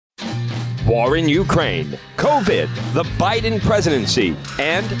war in Ukraine, COVID, the Biden presidency,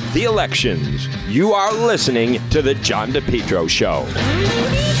 and the elections. You are listening to The John DePetro Show.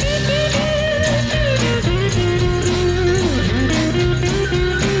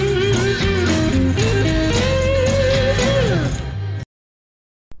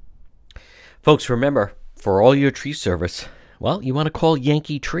 Folks, remember, for all your tree service, well, you want to call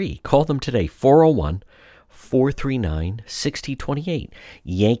Yankee Tree. Call them today, 401-439-6028.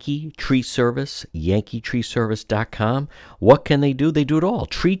 Yankee Tree Service, yankeetreeservice.com. What can they do? They do it all.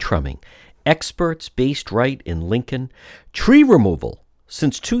 Tree trimming, experts based right in Lincoln, tree removal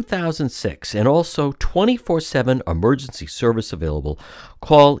since 2006, and also 24/7 emergency service available.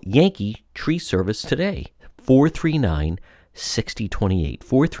 Call Yankee Tree Service today, 439-6028.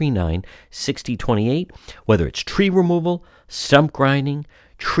 439-6028. Whether it's tree removal, stump grinding,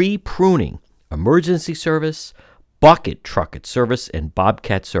 tree pruning, emergency service, bucket trucket service, and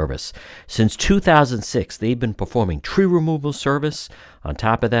bobcat service. Since 2006, they've been performing tree removal service. On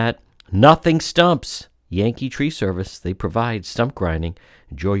top of that, nothing stumps. Yankee Tree Service, they provide stump grinding.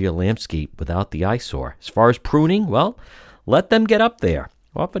 Enjoy your landscape without the eyesore. As far as pruning, well, let them get up there.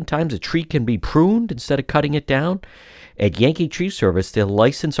 Oftentimes a tree can be pruned instead of cutting it down. At Yankee Tree Service, their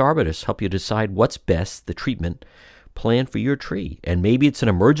licensed arborists help you decide what's best, the treatment plan for your tree. And maybe it's an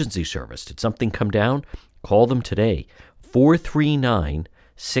emergency service. Did something come down? Call them today,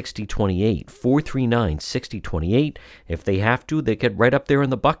 439-6028. 439-6028. If they have to, they get right up there in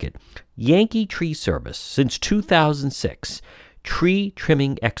the bucket. Yankee Tree Service, since 2006. Tree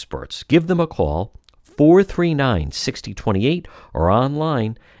trimming experts. Give them a call, 439-6028, or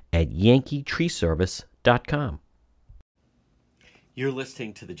online at yankeetreeservice.com. You're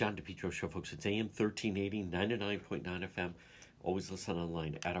listening to the John DePetro Show, folks. It's AM 1380, 99.9 FM. Always listen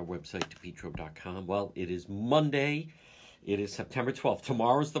online at our website, depetro.com. Well, it is Monday. It is September 12th.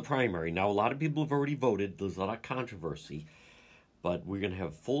 Tomorrow's the primary. Now, a lot of people have already voted. There's a lot of controversy, but we're going to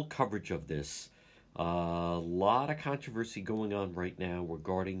have full coverage of this. A lot of controversy going on right now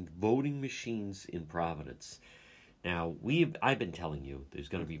regarding voting machines in Providence. Now, I've been telling you there's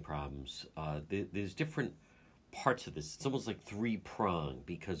going to be problems. There's different parts of this. It's almost like three-pronged,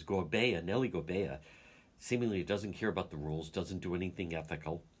 because Nellie Gorbea, seemingly doesn't care about the rules, doesn't do anything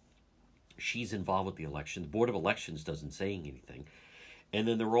ethical. She's involved with the election. The Board of Elections doesn't say anything. And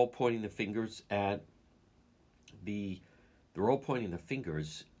then they're all pointing the fingers at the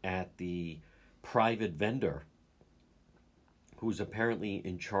private vendor who's apparently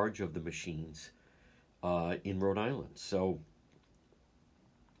in charge of the machines in Rhode Island. So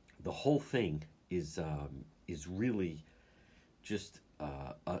the whole thing is really just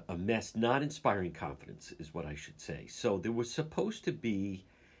a mess, not inspiring confidence, is what I should say. So there was supposed to be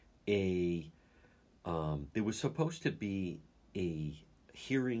a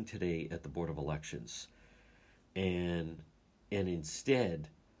hearing today at the Board of Elections, and instead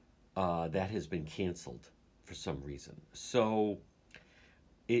that has been canceled for some reason. So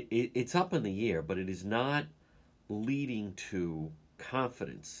it's up in the air, but it is not leading to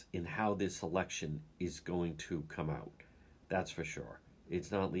confidence in how this election is going to come out. That's for sure.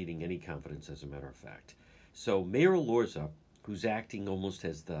 It's not leading any confidence, as a matter of fact. So Mayor Elorza, who's acting almost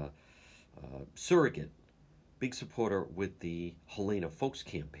as the surrogate, big supporter with the Helena Folks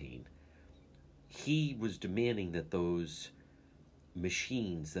campaign, he was demanding that those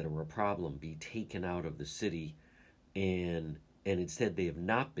machines that are a problem be taken out of the city, and instead they have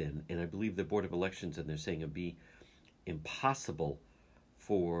not been. And I believe the Board of Elections, and they're saying it would be impossible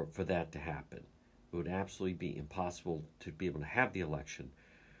for that to happen. It would absolutely be impossible to be able to have the election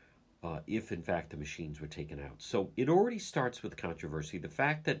if, in fact, the machines were taken out. So it already starts with controversy. The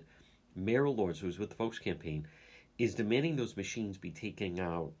fact that Mayor Elorza, who's with the Folks campaign, is demanding those machines being taken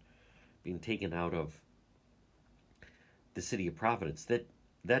out of the city of Providence.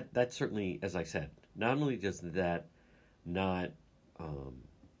 That certainly, as I said, not only does that not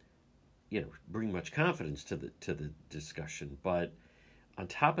bring much confidence to the discussion, but on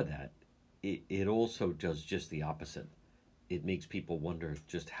top of that, it also does just the opposite. It makes people wonder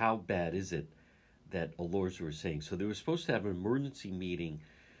just how bad is it that Elorza was saying. So they were supposed to have an emergency meeting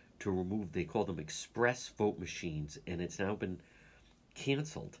to remove, they call them express vote machines, and it's now been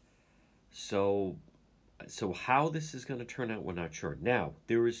canceled. So how this is going to turn out, we're not sure. Now,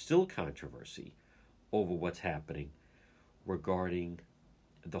 there is still controversy over what's happening regarding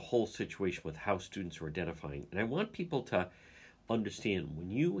the whole situation with how students are identifying. And I want people to understand, when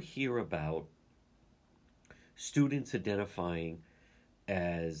you hear about students identifying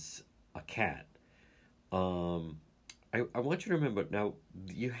as a cat, I want you to remember, now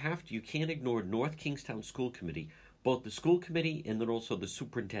you can't ignore North Kingstown School Committee both the school committee and then also the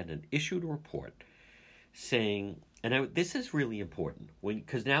superintendent issued a report saying, and this is really important,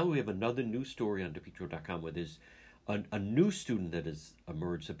 because now we have another news story on DePietro.com where there's a new student that has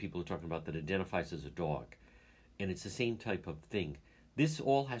emerged that people are talking about that identifies as a dog. And it's the same type of thing. This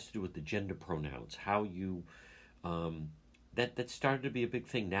all has to do with the gender pronouns, how you, that started to be a big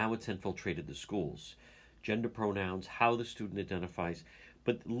thing. Now it's infiltrated the schools. Gender pronouns, how the student identifies.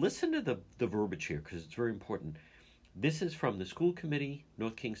 But listen to the verbiage here, because it's very important. This is from the school committee,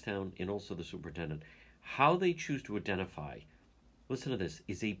 North Kingstown, and also the superintendent. How they choose to identify, listen to this,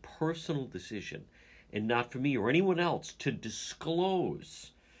 is a personal decision, and not for me or anyone else to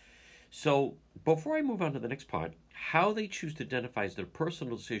disclose. So before I move on to the next part, how they choose to identify is their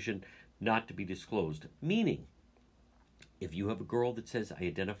personal decision, not to be disclosed. Meaning, if you have a girl that says,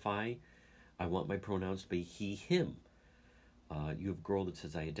 I want my pronouns to be he, him. You have a girl that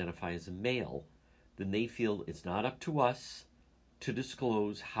says, I identify as a male, then they feel it's not up to us to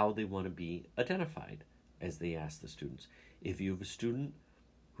disclose how they want to be identified, as they ask the students. If you have a student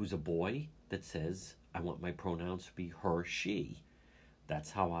who's a boy that says, I want my pronouns to be her, she,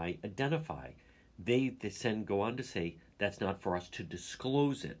 that's how I identify. They then go on to say, that's not for us to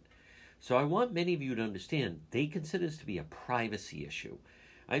disclose it. So I want many of you to understand, they consider this to be a privacy issue.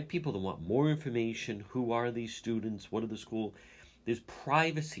 I have people that want more information. Who are these students? What are the school? There's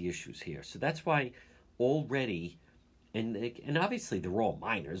privacy issues here. So that's why already, and obviously they're all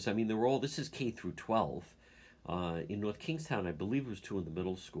minors. I mean, this is K through 12. In North Kingstown, I believe it was 2 in the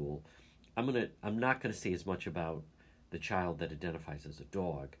middle school. I'm not gonna say as much about the child that identifies as a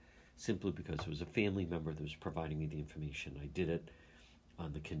dog, simply because it was a family member that was providing me the information. I did it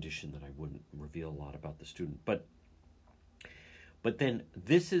on the condition that I wouldn't reveal a lot about the student. But then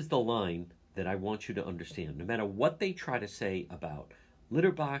this is the line that I want you to understand. No matter what they try to say about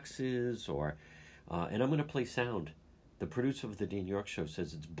litter boxes or, and I'm going to play sound. The producer of the Dan York Show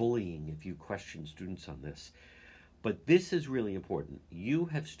says it's bullying if you question students on this. But this is really important. You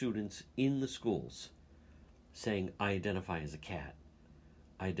have students in the schools saying, I identify as a cat.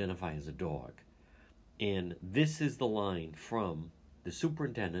 I identify as a dog. And this is the line from the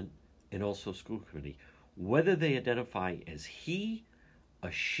superintendent and also school committee. Whether they identify as he,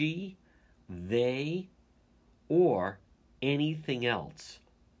 a she, they, or anything else,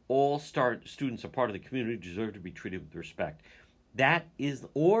 all students are part of the community, deserve to be treated with respect. That is,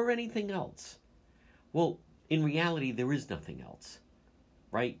 or anything else. Well, in reality, there is nothing else,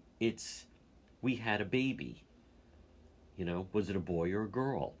 right? We had a baby. Was it a boy or a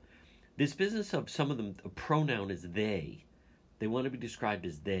girl? This business of some of them, a pronoun is they. They want to be described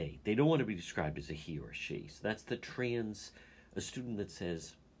as they. They don't want to be described as a he or a she. So that's a student that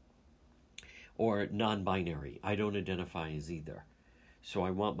says, or non-binary, I don't identify as either. So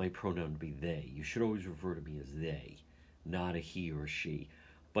I want my pronoun to be they. You should always refer to me as they, not a he or a she.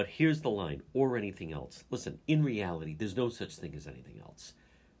 But here's the line, or anything else. Listen, in reality, there's no such thing as anything else,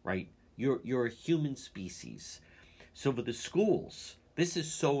 right? You're a human species. So for the schools, this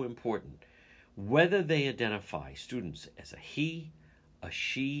is so important. Whether they identify students as a he, a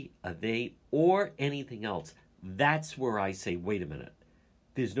she, a they, or anything else, that's where I say, wait a minute.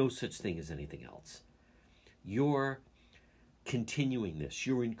 There's no such thing as anything else. You're continuing this.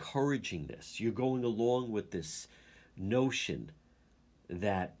 You're encouraging this. You're going along with this notion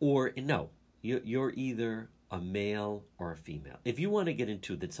that, you're either a male or a female. If you want to get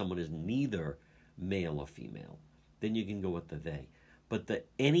into that someone is neither male or female, then you can go with the they. But the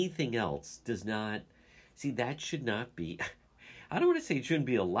anything else does not, that should not be, I don't want to say it shouldn't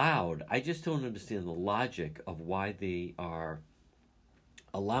be allowed. I just don't understand the logic of why they are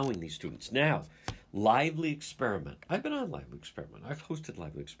allowing these students. Now, Lively Experiment. I've been on Lively Experiment. I've hosted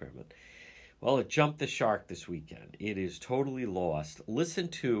Lively Experiment. Well, it jumped the shark this weekend. It is totally lost. Listen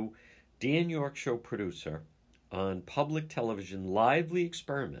to Dan York Show producer on public television, Lively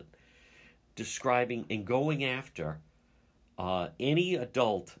Experiment, describing and going after any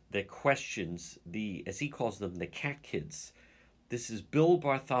adult that questions the, as he calls them, the cat kids. This is Bill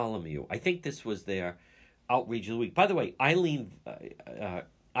Bartholomew. I think this was their outreach of the week. By the way, Eileen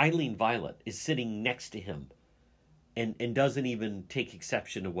Violet is sitting next to him and doesn't even take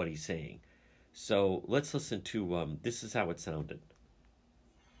exception to what he's saying. So let's listen to, this is how it sounded.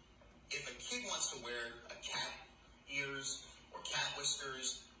 If a kid wants to wear a cat ears or cat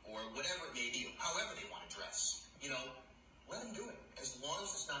whiskers or whatever it may be, however they want to dress, let them do it. As long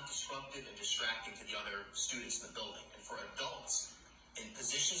as it's not disruptive and distracting to the other students in the building. And for adults in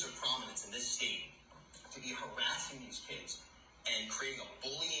positions of prominence in this state to be harassing these kids and creating a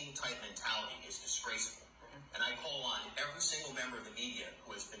bullying type mentality is disgraceful. And I call on every single member of the media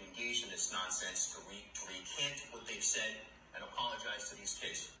who has been engaged in this nonsense to recant what they've said and apologize to these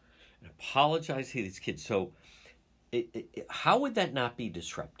kids. And apologize to these kids. So how would that not be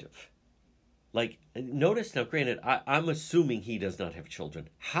disruptive? Like, notice now, granted, I'm assuming he does not have children.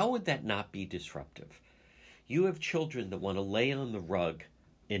 How would that not be disruptive? You have children that want to lay on the rug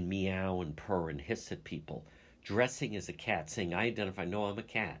and meow and purr and hiss at people, dressing as a cat, saying, I identify, no, I'm a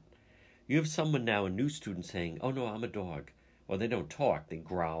cat. You have someone now, a new student, saying, oh, no, I'm a dog. Well, they don't talk. They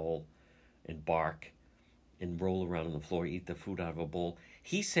growl and bark and roll around on the floor, eat the food out of a bowl.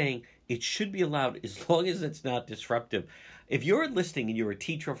 He's saying it should be allowed as long as it's not disruptive. If you're listening and you're a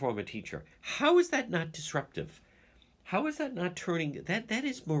teacher or former teacher, how is that not disruptive? How is that not turning? That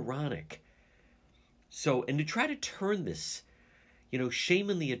is moronic. So, and to try to turn this,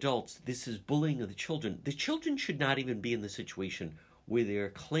 shaming the adults, this is bullying of the children. The children should not even be in the situation where they're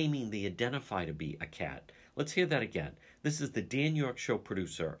claiming they identify to be a cat. Let's hear that again. This is the Dan York Show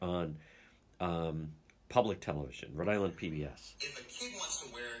producer on public television, Rhode Island PBS. If a kid wants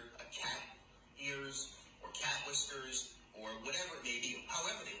to wear a cat ears or cat whiskers or whatever it may be,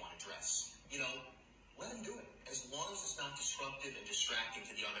 however they want to dress, let them do it. As long as it's not disruptive and distracting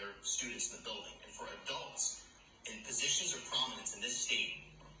to the other students in the building. And for adults in positions of prominence in this state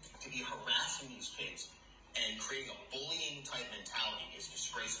to be harassing these kids and creating a bullying type mentality is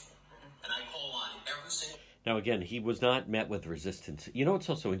disgraceful. And I call on every single... Now, again, he was not met with resistance. It's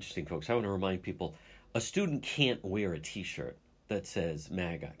also interesting, folks. I want to remind people, a student can't wear a T-shirt that says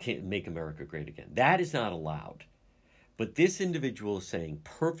MAGA, can't Make America Great Again. That is not allowed. But this individual is saying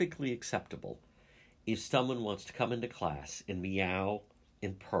perfectly acceptable if someone wants to come into class and meow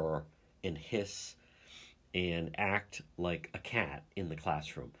and purr and hiss and act like a cat in the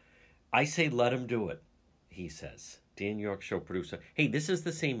classroom. I say let him do it, he says. Dan York Show producer. Hey, this is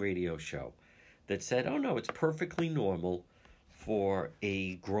the same radio show that said, oh no, it's perfectly normal for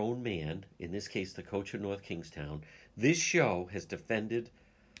a grown man, in this case the coach of North Kingstown. This show has defended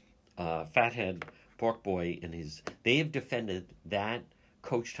Fathead Pork Boy and they have defended that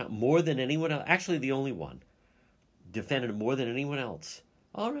Coach Tom more than anyone else. Actually, the only one defended more than anyone else.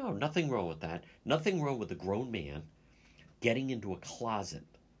 Oh no, nothing wrong with that. Nothing wrong with a grown man getting into a closet,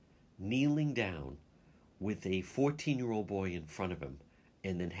 kneeling down with a 14-year-old boy in front of him,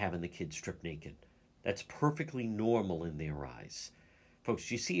 and then having the kid strip naked. That's perfectly normal in their eyes. Folks,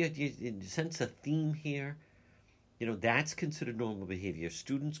 you see, you sense a theme here? That's considered normal behavior.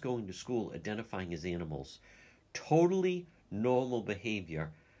 Students going to school identifying as animals. Totally normal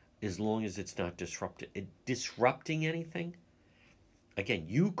behavior as long as it's not disrupting anything. Again,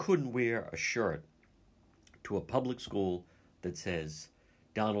 you couldn't wear a shirt to a public school that says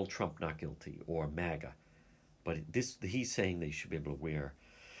Donald Trump not guilty or MAGA. But he's saying they should be able to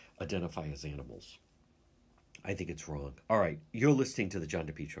identify as animals. I think it's wrong. All right, you're listening to the John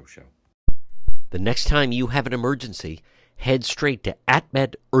DePietro Show. The next time you have an emergency, head straight to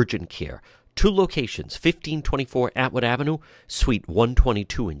AtMed Urgent Care. 2 locations, 1524 Atwood Avenue, Suite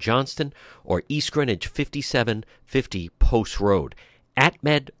 122 in Johnston, or East Greenwich 5750 Post Road.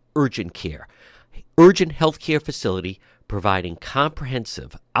 AtMed Urgent Care. Urgent healthcare facility providing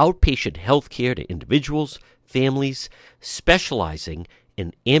comprehensive outpatient health care to individuals, families, specializing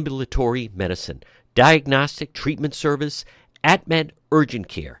in ambulatory medicine, diagnostic treatment service. AtMed Urgent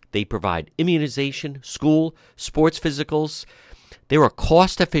Care. They provide immunization, school, sports physicals. They're a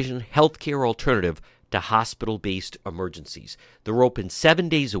cost-efficient healthcare alternative to hospital-based emergencies. They're open 7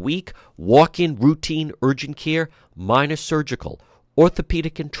 days a week, walk-in routine urgent care, minor surgical,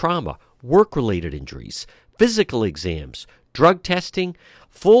 orthopedic and trauma, work-related injuries, physical exams, drug testing,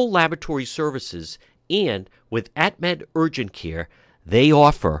 full laboratory services, and with AtMed Urgent Care, they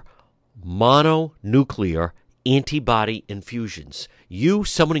offer mononuclear antibody infusions.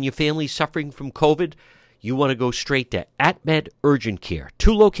 Someone in your family suffering from COVID, you want to go straight to AtMed Urgent Care.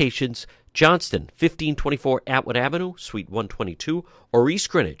 2 locations, Johnston, 1524 Atwood Avenue, Suite 122, or East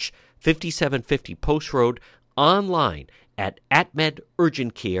Greenwich, 5750 Post Road, online at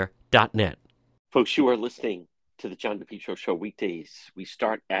atmedurgentcare.net. Folks, you are listening to the John DePietro Show weekdays. We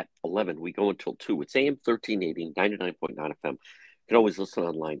start at 11. We go until 2. It's AM 1380, 99.9 FM. You can always listen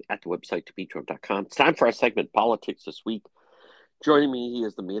online at the website, DePietro.com. It's time for our segment, Politics This Week. Joining me, he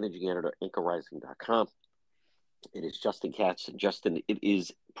is the managing editor at AnchorRising.com. It is Justin Katz. Justin, it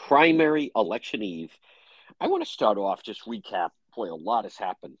is primary election eve. I want to start off, just recap. Boy, a lot has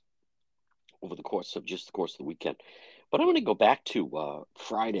happened over the course of the weekend. But I want to go back to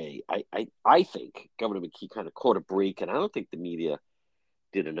Friday. I think Governor McKee kind of caught a break, and I don't think the media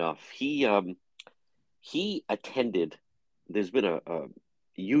did enough. He attended. There's been a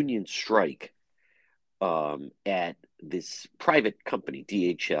union strike at this private company,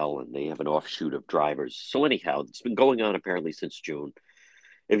 DHL, and they have an offshoot of drivers. So anyhow, it's been going on apparently since June.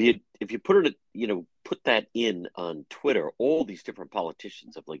 If you put it, put that in on Twitter, all these different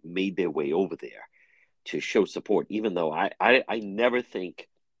politicians have like made their way over there to show support, even though I never think,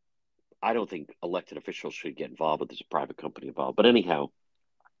 I don't think elected officials should get involved with this private company involved. But anyhow,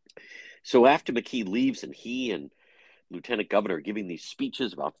 so after McKee leaves and he and Lieutenant Governor are giving these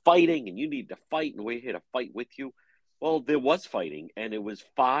speeches about fighting and you need to fight and we're here to fight with you. Well, there was fighting, and it was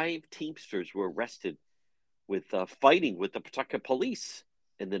 5 Teamsters were arrested with fighting with the Pawtucket police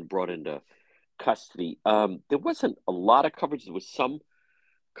and then brought into custody. There wasn't a lot of coverage. There was some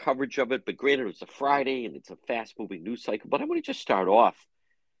coverage of it, but granted, it was a Friday and it's a fast-moving news cycle. But I'm going to just start off.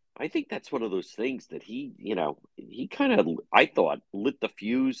 I think that's one of those things that he kind of, I thought, lit the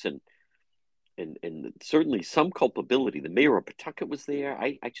fuse and certainly some culpability. The mayor of Pawtucket was there.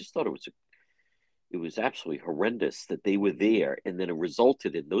 I just thought it was absolutely horrendous that they were there, and then it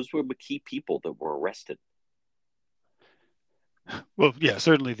resulted in those were McKee people that were arrested. Well, yeah,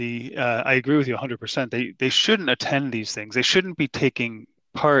 certainly I agree with you 100%. They shouldn't attend these things. They shouldn't be taking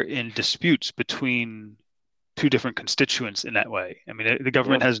part in disputes between 2 different constituents in that way. I mean, the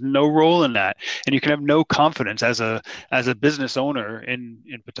government has no role in that, and you can have no confidence as a business owner in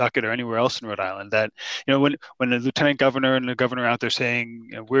Pawtucket or anywhere else in Rhode Island that when the lieutenant governor and the governor are out there saying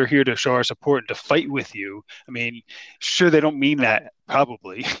we're here to show our support and to fight with you. I mean, sure, they don't mean that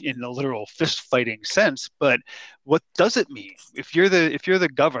probably in the literal fist fighting sense, but what does it mean? If you're the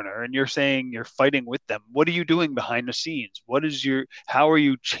governor and you're saying you're fighting with them, what are you doing behind the scenes? How are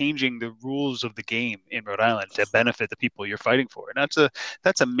you changing the rules of the game in Rhode Island to benefit the people you're fighting for? And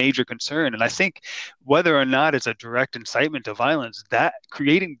that's a major concern. And I think whether or not it's a direct incitement to violence, that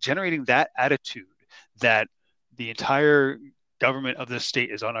generating that attitude that the entire government of this state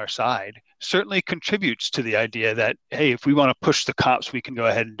is on our side certainly contributes to the idea that, hey, if we want to push the cops, we can go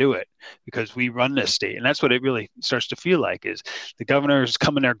ahead and do it because we run this state. And that's what it really starts to feel like, is the governor is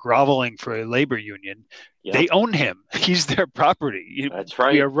coming there groveling for a labor union. Yep. They own him. He's their property. That's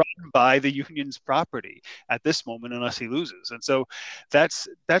right. We are run by the union's property at this moment unless he loses. And so that's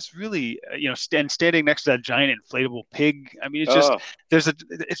really, standing next to that giant inflatable pig. I mean,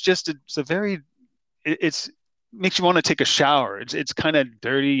 it's makes you want to take a shower. It's kind of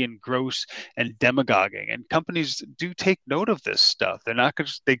dirty and gross and demagoguing. And companies do take note of this stuff. They're not going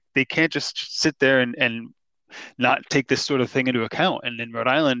to, they can't just sit there and not take this sort of thing into account. And in Rhode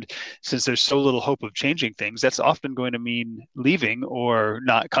Island, since there's so little hope of changing things, that's often going to mean leaving or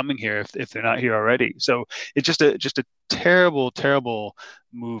not coming here if they're not here already. So it's just a terrible, terrible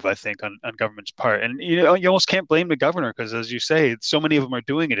move, I think, on government's part. And you almost can't blame the governor because, as you say, so many of them are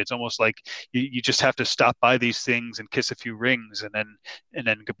doing it. It's almost like you just have to stop by these things and kiss a few rings and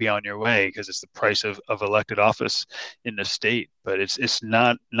then be on your way because it's the price of elected office in the state. But it's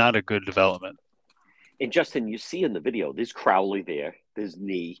not a good development. And Justin, you see in the video, there's Crowley there, there's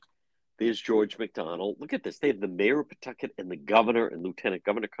Nee, there's George McDonald. Look at this. They have the mayor of Pawtucket and the governor and lieutenant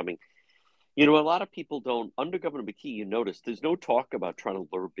governor coming. A lot of people don't, under Governor McKee, you notice there's no talk about trying to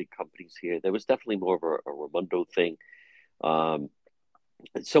lure big companies here. There was definitely more of a Raimondo thing. And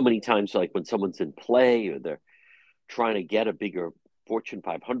so many times, like when someone's in play or they're trying to get a bigger Fortune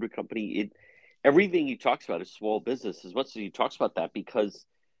 500 company, everything he talks about is small business as much as he talks about that because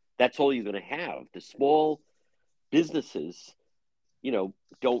that's all you're going to have. The small businesses,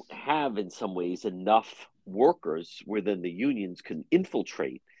 don't have in some ways enough workers where then the unions can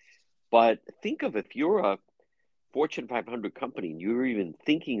infiltrate. But think of if you're a Fortune 500 company and you're even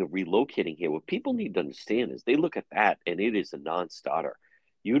thinking of relocating here, what people need to understand is they look at that and it is a non-starter.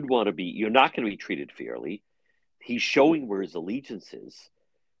 You're not going to be treated fairly. He's showing where his allegiance is.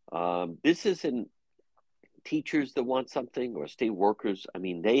 This isn't teachers that want something or state workers. I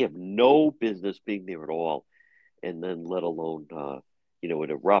mean, they have no business being there at all. And then let alone, it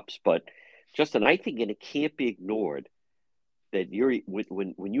erupts. But Justin, I think, and it can't be ignored, that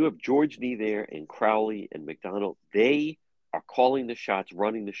when you have George Nee there and Crowley and McDonald, they are calling the shots,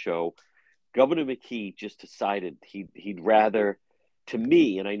 running the show. Governor McKee just decided he'd rather, to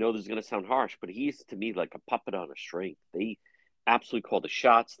me, and I know this is going to sound harsh, but he's to me like a puppet on a string. They absolutely call the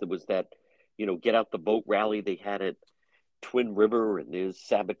shots. There was that, get out the vote rally they had at Twin River, and there's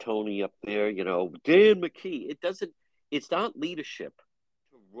Sabatoni up there, Dan McKee. It's not leadership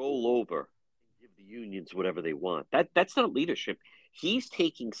to roll over and give the unions whatever they want. That's not leadership. He's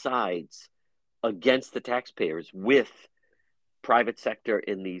taking sides against the taxpayers with private sector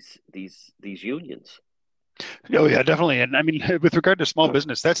in these unions. Oh yeah, definitely. And I mean, with regard to small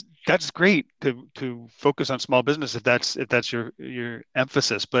business, that's great to focus on small business if that's your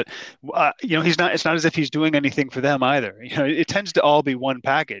emphasis. But he's not. It's not as if he's doing anything for them either. It tends to all be one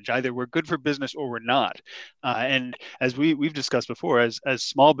package. Either we're good for business or we're not. And as we've discussed before, as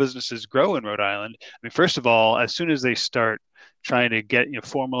small businesses grow in Rhode Island, I mean, first of all, as soon as they start trying to get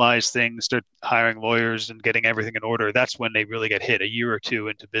formalize things, start hiring lawyers and getting everything in order, that's when they really get hit a year or two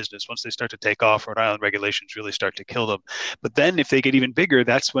into business. Once they start to take off, Rhode Island regulations really start to kill them. But then if they get even bigger,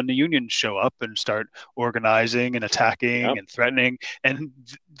 that's when the unions show up and start organizing and attacking Yep. and threatening. And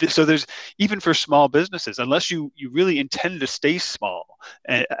so there's, even for small businesses, unless you really intend to stay small,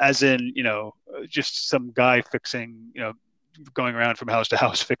 as in just some guy fixing going around from house to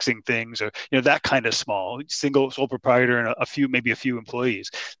house fixing things, or that kind of small single sole proprietor and maybe a few employees,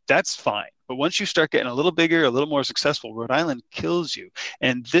 that's fine. But once you start getting a little bigger, a little more successful, Rhode Island kills you.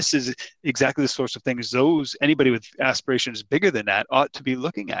 And this is exactly the sorts of things anybody with aspirations bigger than that ought to be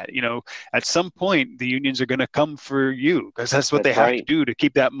looking at. At some point the unions are going to come for you, because that's what they have to do to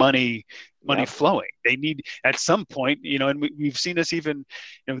keep that money Yep. flowing. They need at some point, and we've seen this even,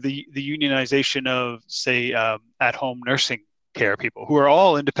 the unionization of, say, at-home nursing care people, who are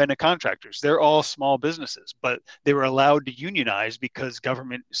all independent contractors. They're all small businesses, but they were allowed to unionize because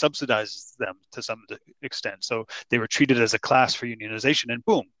government subsidizes them to some extent. So they were treated as a class for unionization, and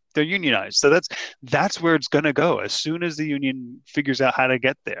boom, they're unionized. So that's where it's going to go as soon as the union figures out how to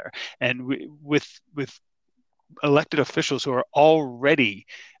get there. And with elected officials who are already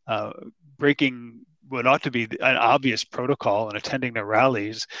breaking what ought to be an obvious protocol and attending their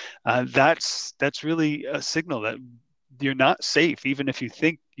rallies, that's really a signal that you're not safe, even if you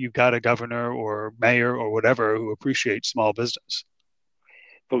think you've got a governor or mayor or whatever who appreciates small business.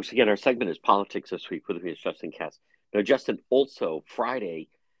 Folks, again, our segment is Politics This Week. With me is Justin Katz. Now, Justin, also Friday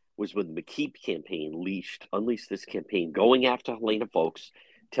was when the McKee campaign unleashed this campaign going after Helena Foulkes.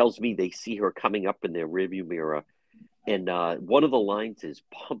 Tells me they see her coming up in their rearview mirror. And one of the lines is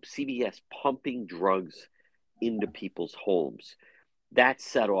CVS pumping drugs into people's homes. That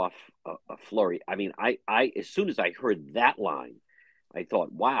set off a flurry. I mean, I as soon as I heard that line, I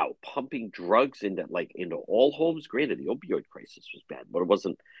thought, wow, pumping drugs into all homes. Granted, the opioid crisis was bad, but it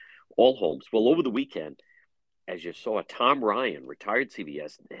wasn't all homes. Well, over the weekend, as you saw, Tom Ryan, retired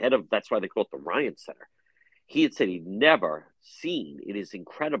CVS, that's why they call it the Ryan Center. He had said he'd never seen, it is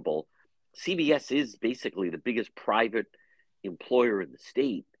incredible. CVS is basically the biggest private employer in the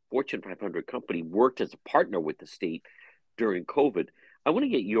state. Fortune 500 company, worked as a partner with the state during COVID. I want to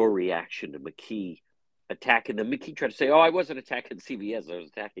get your reaction to McKee attacking them. McKee tried to say, I wasn't attacking CVS, I was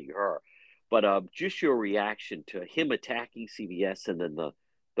attacking her. But just your reaction to him attacking CVS and then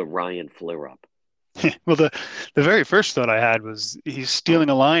the Ryan flare-up. Well, the very first thought I had was he's stealing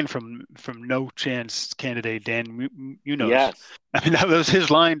a line from No Chance candidate Dan Munoz. Yes. I mean, that was his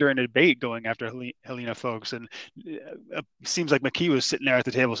line during a debate going after Helena Foulkes, and it seems like McKee was sitting there at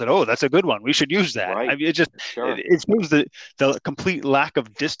the table and said, "Oh, that's a good one. We should use that." Right. I mean, it shows the complete lack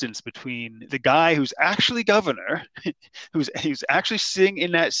of distance between the guy who's actually governor, who's actually sitting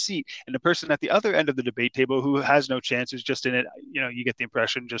in that seat, and the person at the other end of the debate table who has no chance, who's just in it. You get the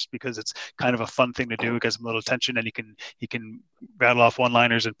impression just because it's kind of a fun thing to do, it gets him a little attention, and he can rattle off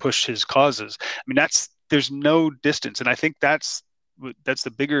one-liners and push his causes. I mean, there's no distance, and I think that's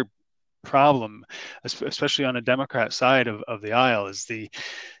the bigger problem, especially on the Democrat side of the aisle, is the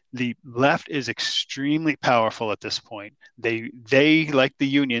left is extremely powerful at this point. They like the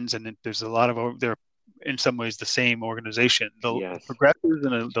unions, and there's a lot of they're in some ways the same organization. The progressives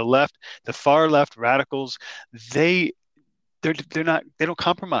and the left, the far left radicals, they don't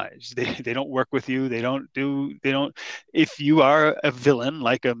compromise. They don't work with you. They don't if you are a villain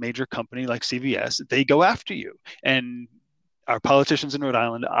like a major company like CVS, they go after you. And our politicians in Rhode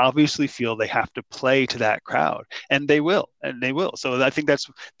Island obviously feel they have to play to that crowd, and they will. So I think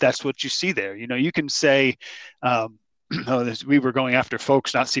that's what you see there. You can say, we were going after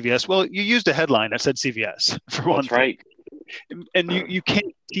Foulkes, not CVS. Well, you used a headline that said CVS for one thing. That's right. And you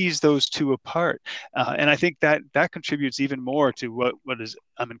can't tease those two apart. And I think that contributes even more to what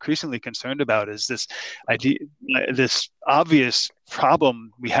I'm increasingly concerned about is this idea, this obvious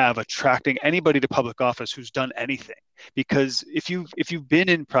problem we have attracting anybody to public office who's done anything. Because if you've been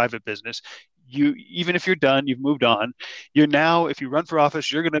in private business, even if you're done, you've moved on, you're now, if you run for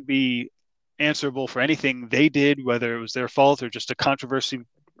office, you're going to be answerable for anything they did, whether it was their fault or just a controversy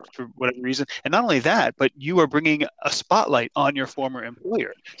for whatever reason. And not only that, but you are bringing a spotlight on your former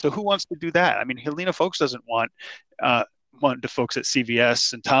employer. So who wants to do that? I mean, Helena Foulkes doesn't want the folks at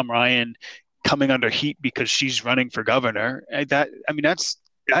CVS and Tom Ryan coming under heat because she's running for governor. That's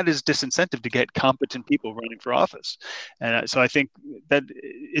that is disincentive to get competent people running for office. And so I think that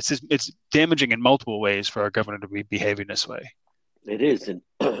it's damaging in multiple ways for our governor to be behaving this way. It is, and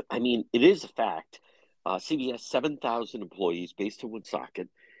I mean, it is a fact. CVS, 7,000 employees based in Woonsocket.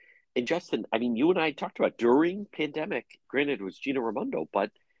 And Justin, I mean, you and I talked about during pandemic, granted it was Gina Raimondo,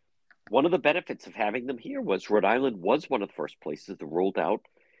 but one of the benefits of having them here was Rhode Island was one of the first places that rolled out.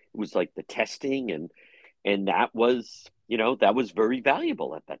 It was like the testing and that was, that was very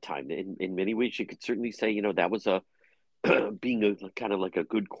valuable at that time. In many ways, you could certainly say, that was a being a kind of like a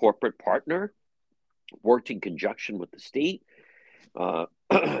good corporate partner, worked in conjunction with the state.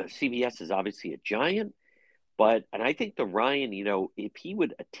 CVS is obviously a giant, and I think the Ryan, if he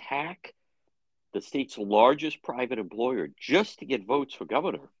would attack the state's largest private employer just to get votes for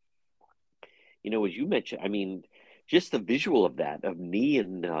governor, as you mentioned, I mean, just the visual of that, of me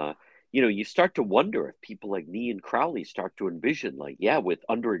and, you start to wonder if people like me and Crowley start to envision, like, yeah, with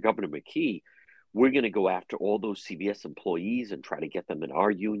under Governor McKee, we're going to go after all those CVS employees and try to get them in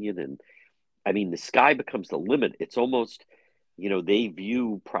our union. And I mean, the sky becomes the limit. It's almost, they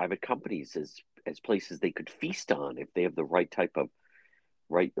view private companies as places they could feast on if they have the right type of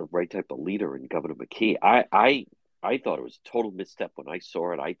leader in Governor McKee. I thought it was a total misstep when I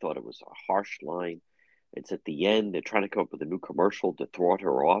saw it. I thought it was a harsh line. It's at the end. They're trying to come up with a new commercial to thwart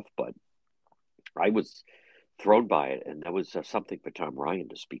her off, but I was thrown by it, and that was something for Tom Ryan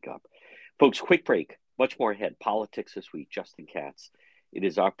to speak up. Folks, quick break. Much more ahead. Politics this week. Justin Katz. It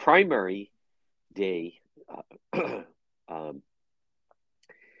is our primary day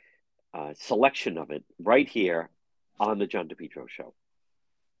selection of it right here on the John DePetro Show.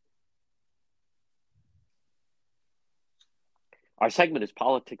 Our segment is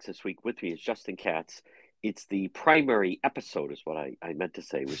Politics This Week. With me is Justin Katz. It's the primary episode is what I meant to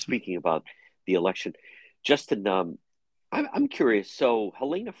say. We're speaking about the election. Justin, I'm curious. So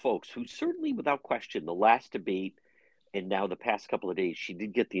Helena Foulkes, who certainly without question, the last debate and now the past couple of days, she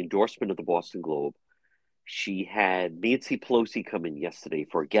did get the endorsement of the Boston Globe. She had Nancy Pelosi come in yesterday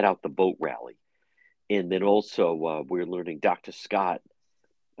for a Get Out the Vote rally. And then also we're learning Dr. Scott,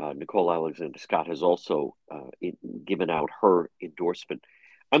 Nicole Alexander Scott, has also given out her endorsement.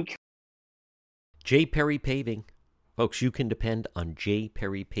 J. Perry Paving. Folks, you can depend on J.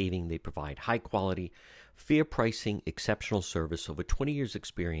 Perry Paving. They provide high quality, fair pricing, exceptional service, over 20 years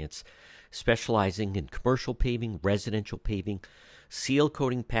experience, specializing in commercial paving, residential paving, seal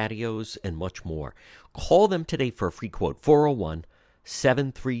coating patios, and much more. Call them today for a free quote,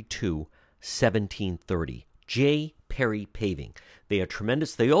 401-732-1730. J. Perry Paving. They are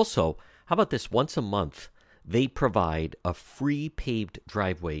tremendous. They also, how about this, once a month, they provide a free paved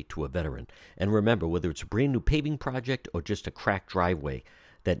driveway to a veteran. And remember, whether it's a brand new paving project or just a cracked driveway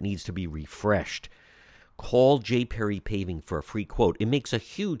that needs to be refreshed, call J. Perry Paving for a free quote. It makes a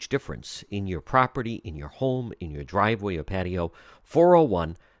huge difference in your property, in your home, in your driveway or patio.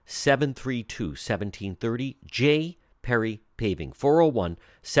 401-732-1730. J. Perry Paving.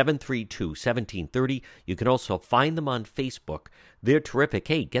 401-732-1730. You can also find them on Facebook. They're terrific.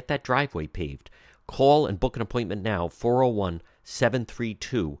 Hey, get that driveway paved. Call and book an appointment now,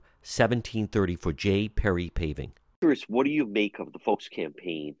 401-732-1730 for J. Perry Paving. Curious, what do you make of the Foulkes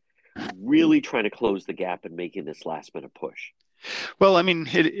campaign really trying to close the gap and making this last-minute push? Well, I mean,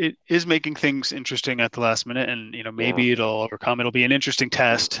 it is making things interesting at the last minute, and maybe it'll overcome. It'll be an interesting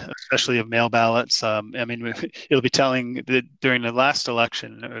test, especially of mail ballots. I mean, it'll be telling that during the last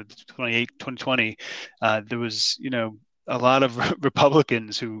election, 2020, there was a lot of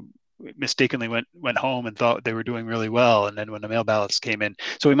Republicans who mistakenly went home and thought they were doing really well, and then when the mail ballots came in,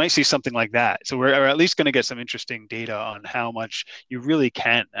 so we might see something like that. So we're at least going to get some interesting data on how much you really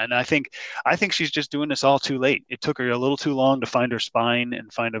can. And I think she's just doing this all too late. It took her a little too long to find her spine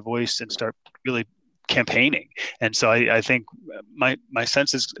and find a voice and start really campaigning. And so I think my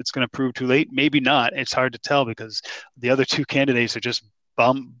sense is it's going to prove too late. Maybe not. It's hard to tell because the other two candidates are just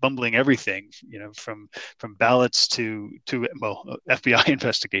bumbling everything, from ballots to FBI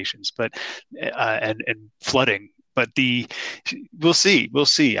investigations, but and flooding. But we'll see.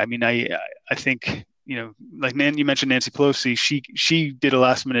 I mean, I think like you mentioned Nancy Pelosi, she did a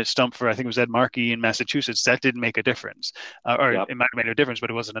last minute stump for, I think it was Ed Markey in Massachusetts. That didn't make a difference, or It might have made a difference, but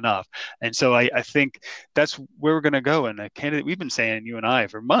it wasn't enough. And so I think that's where we're going to go. And a candidate we've been saying, you and I,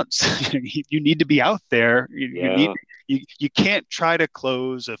 for months, you need to be out there. You can't try to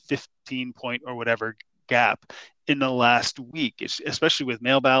close a 15-point or whatever gap in the last week, especially with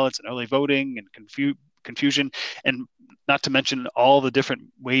mail ballots and early voting and confusion. And not to mention all the different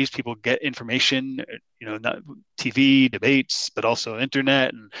ways people get information, not TV debates, but also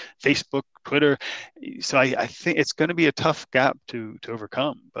internet and Facebook, Twitter. So I think it's going to be a tough gap to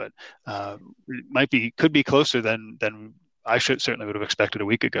overcome, but it could be closer than I certainly would have expected a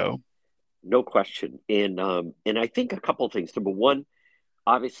week ago. No question. And I think a couple of things. Number one,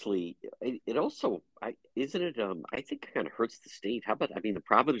 obviously, it also, isn't it? I think it kind of hurts the state. How about, I mean, the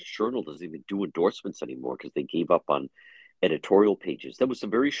Providence Journal doesn't even do endorsements anymore because they gave up on editorial pages. That was a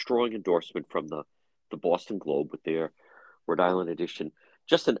very strong endorsement from the Boston Globe with their Rhode Island edition.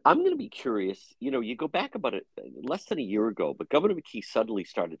 Justin, I'm going to be curious. You go back about less than a year ago, but Governor McKee suddenly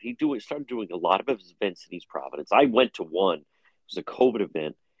started doing a lot of his events in East Providence. I went to one. It was a COVID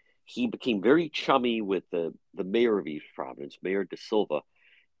event. He became very chummy with the mayor of East Providence, Mayor De Silva.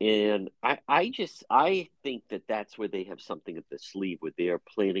 And I think that that's where they have something up the sleeve where they are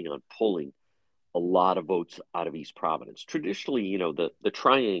planning on pulling a lot of votes out of East Providence. Traditionally, the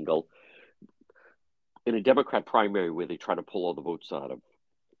triangle in a Democrat primary where they try to pull all the votes out of,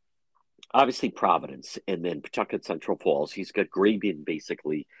 obviously Providence and then Pawtucket Central Falls. He's got Grabien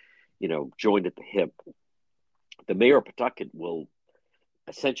basically, joined at the hip. The mayor of Pawtucket will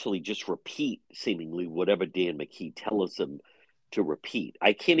essentially just repeat seemingly whatever Dan McKee tells him to repeat.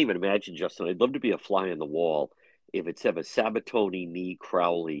 I can't even imagine, Justin. I'd love to be a fly on the wall if it's ever Sabatoni, Nee,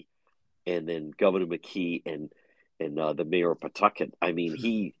 Crowley, and then Governor McKee and the mayor of Pawtucket. I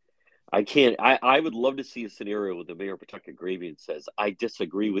mean, I would love to see a scenario where the mayor of Pawtucket Grabien says, "I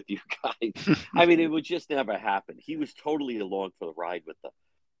disagree with you guys." I mean, it would just never happen. He was totally along for the ride with the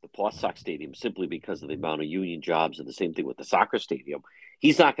Paw Sox Stadium simply because of the amount of union jobs, and the same thing with the soccer stadium.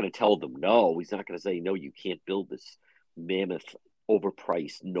 He's not going to tell them no. He's not going to say, no, you can't build this mammoth,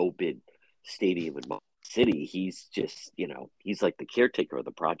 overpriced, no-bid stadium in my city. He's just, he's like the caretaker of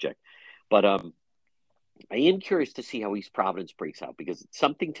the project. But I am curious to see how East Providence breaks out, because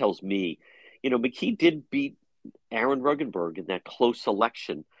something tells me, McKee did beat Aaron Ruggenberg in that close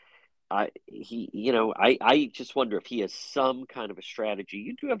election. I just wonder if he has some kind of a strategy.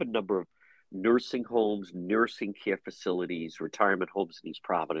 You do have a number of nursing homes, nursing care facilities, retirement homes in East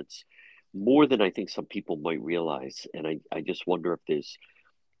Providence, more than I think some people might realize. And I just wonder if there's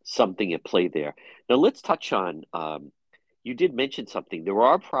something at play there. Now, let's touch on, you did mention something. There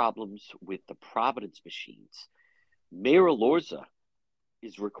are problems with the Providence machines. Mayor Elorza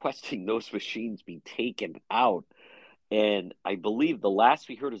is requesting those machines be taken out. And I believe the last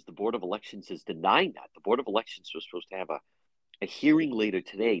we heard is the Board of Elections is denying that. The Board of Elections was supposed to have a hearing later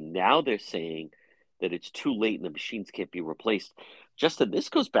today. Now they're saying that it's too late and the machines can't be replaced. Justin, this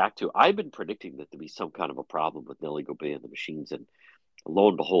goes back to, I've been predicting that there'd be some kind of a problem with Nellie Gobain and the machines. And lo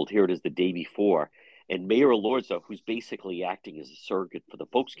and behold, here it is the day before. And Mayor Elorza, who's basically acting as a surrogate for the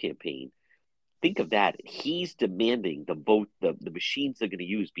Folks campaign, think of that. He's demanding the machines they're going to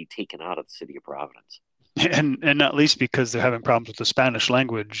use be taken out of the city of Providence. And not least because they're having problems with the Spanish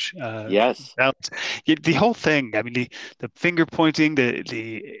language. Yes. The whole thing. I mean, the finger pointing,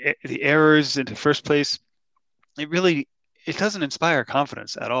 the errors in the first place. It doesn't inspire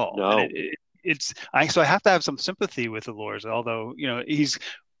confidence at all. No. So I have to have some sympathy with Elorza, although he's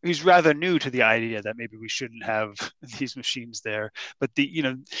rather new to the idea that maybe we shouldn't have these machines there. But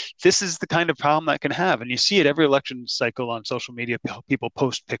this is the kind of problem that can have, and you see it every election cycle on social media. People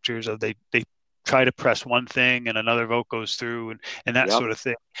post pictures of they try to press one thing and another vote goes through and that sort of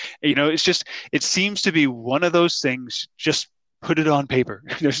thing. It seems to be one of those things. Just put it on paper.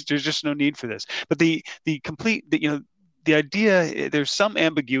 There's just no need for this. But the idea, there's some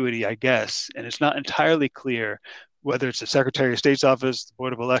ambiguity, I guess, and it's not entirely clear whether it's the Secretary of State's office, the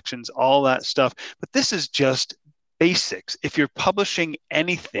Board of Elections, all that stuff. But this is just basics. If you're publishing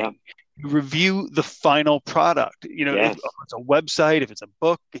anything, you review the final product. If it's a website, if it's a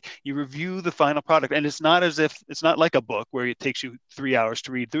book, you review the final product. And it's not like a book where it takes you 3 hours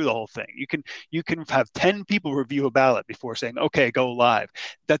to read through the whole thing. You can have 10 people review a ballot before saying, okay, go live.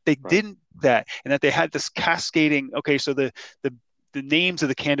 That they didn't do that, and that they had this cascading, okay, so the names of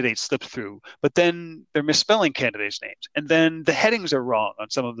the candidates slipped through, but then they're misspelling candidates' names, and then the headings are wrong on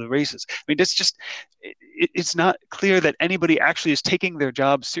some of the races. I mean, it's not clear that anybody actually is taking their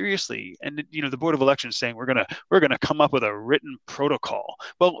job seriously. And the Board of Elections saying we're gonna come up with a written protocol.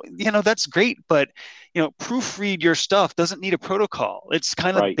 Well, that's great, but proofread your stuff doesn't need a protocol. It's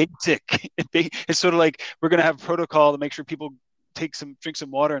kind of basic. It's sort of like we're gonna have a protocol to make sure people drink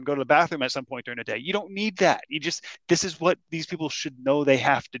some water and go to the bathroom at some point during the day. You don't need that. This is what these people should know they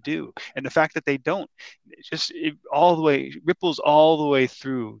have to do. And the fact that they don't, ripples all the way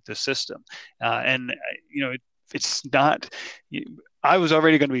through the system. it's not. I was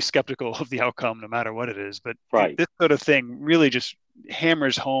already going to be skeptical of the outcome, no matter what it is. But Right. this sort of thing really just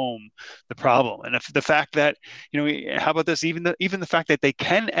hammers home the problem. And if the fact that, how about this? Even the fact that they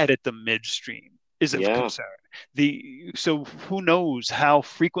can edit them midstream is of concern. So who knows how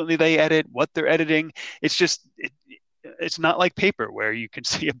frequently they edit, what they're editing? It's just it's not like paper where you can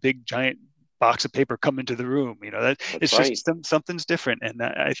see a big giant box of paper come into the room. It's right. Just something's different, and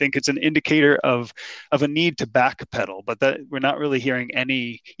I think it's an indicator of a need to backpedal. But that we're not really hearing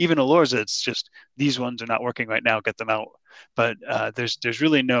any. Even Elorza, it's just these ones are not working right now. Get them out. But there's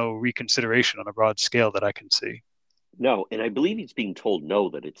really no reconsideration on a broad scale that I can see. No, and I believe he's being told no,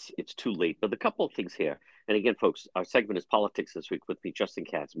 that it's too late. But a couple of things here. And again, folks, our segment is Politics This Week with me, Justin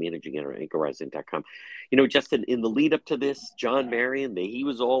Katz, managing editor at anchorrising.com. Justin, in the lead up to this, John Marion, he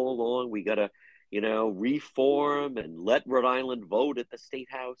was all along, we got to, reform and let Rhode Island vote at the State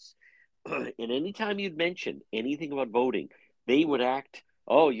House. And anytime you'd mention anything about voting, they would act,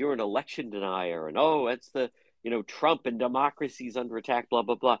 oh, you're an election denier. And, oh, that's the, Trump and democracy's under attack, blah,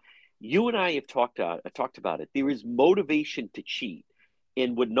 blah, blah. You and I have talked about it. There is motivation to cheat.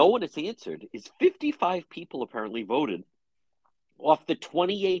 And what no one has answered is 55 people apparently voted off the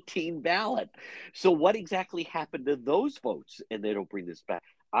 2018 ballot. So what exactly happened to those votes? And they don't bring this back.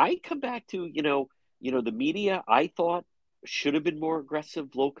 I come back to, the media, I thought, should have been more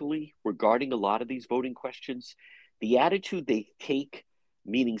aggressive locally regarding a lot of these voting questions. The attitude they take,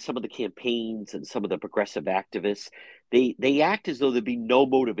 meaning some of the campaigns and some of the progressive activists, they act as though there'd be no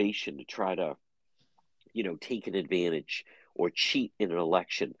motivation to try to, take an advantage or cheat in an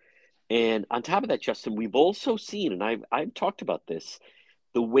election. And on top of that, Justin, we've also seen, and I've talked about this,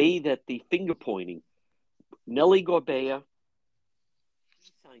 the way that the finger pointing, Nellie Gorbea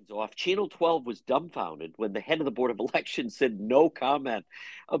signs off. Channel 12 was dumbfounded when the head of the Board of Elections said no comment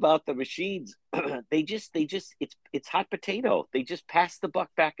about the machines. It's hot potato. They just pass the buck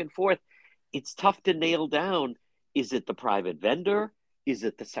back and forth. It's tough to nail down. Is it the private vendor? Is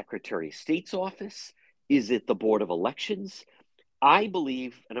it the Secretary of State's office? Is it the Board of Elections? I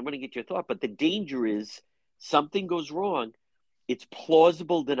believe, and I'm going to get your thought, but the danger is something goes wrong. It's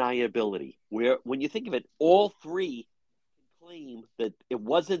plausible deniability, where when you think of it, all three claim that it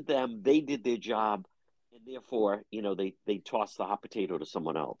wasn't them, they did their job, and therefore, they tossed the hot potato to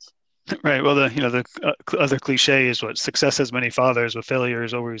someone else. Right. Well, the other cliche is what success has many fathers, but failure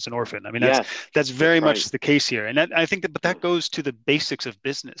is always an orphan. I mean, that's very much the case here, and I think that goes to the basics of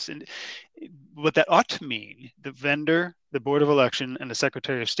business. And what that ought to mean, the vendor, the Board of Election, and the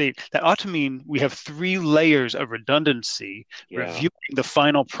Secretary of State, that ought to mean we have three layers of redundancy reviewing the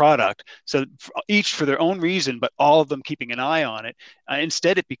final product. So each for their own reason, but all of them keeping an eye on it.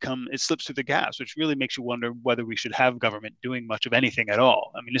 Instead, it slips through the gaps, which really makes you wonder whether we should have government doing much of anything at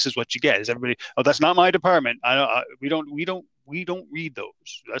all. I mean, this is what you get: is everybody, oh, that's not my department. We don't read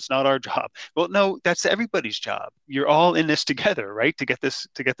those. That's not our job. Well, no, that's everybody's job. You're all in this together, right? To get this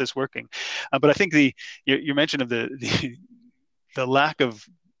working. But I think your mention of the lack of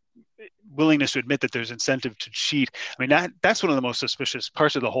willingness to admit that there's incentive to cheat. I mean, that's one of the most suspicious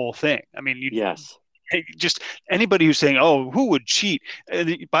parts of the whole thing. I mean, just anybody who's saying, oh, who would cheat?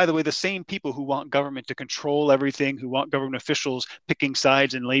 By the way, the same people who want government to control everything, who want government officials picking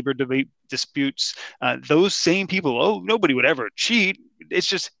sides in labor disputes, those same people, oh, nobody would ever cheat. It's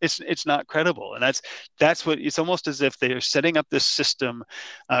just, it's not credible. And that's what, it's almost as if they're setting up this system.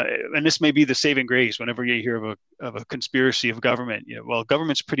 And this may be the saving grace whenever you hear of a conspiracy of government. Well,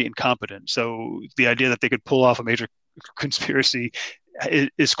 government's pretty incompetent. So the idea that they could pull off a major conspiracy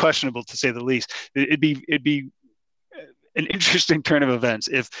is questionable, to say the least. It'd be an interesting turn of events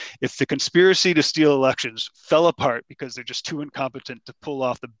if the conspiracy to steal elections fell apart because they're just too incompetent to pull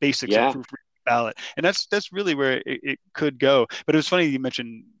off the basics of proofreading the ballot. And that's really where it could go. But it was funny you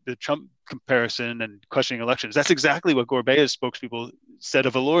mentioned the Trump comparison and questioning elections. That's exactly what Gorbea's spokespeople said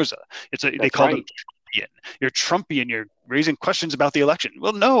of Elorza. They called him Trumpian. You're Trumpian. You're raising questions about the election.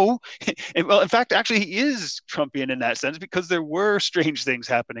 Well, no. Well, in fact, actually, he is Trumpian in that sense, because there were strange things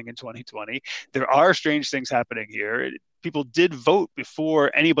happening in 2020. There are strange things happening here. People did vote before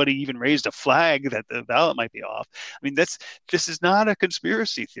anybody even raised a flag that the ballot might be off. I mean, this is not a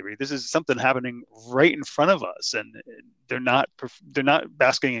conspiracy theory. This is something happening right in front of us, and they're not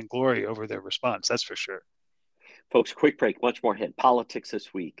basking in glory over their response. That's for sure. Folks, quick break. Much more ahead. Politics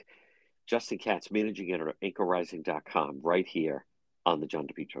This Week. Justin Katz, managing editor, anchorrising.com, right here on the John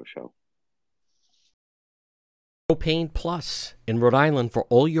DePetro Show. Propane Plus in Rhode Island for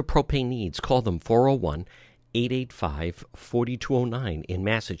all your propane needs. Call them 401-885-4209. In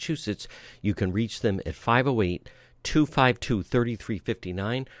Massachusetts, you can reach them at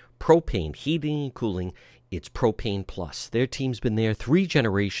 508-252-3359. Propane, heating and cooling. It's Propane Plus. Their team's been there 3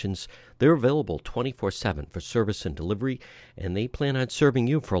 generations. They're available 24/7 for service and delivery, and they plan on serving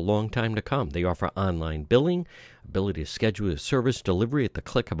you for a long time to come. They offer online billing, ability to schedule a service delivery at the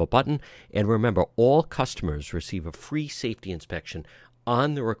click of a button, and remember, all customers receive a free safety inspection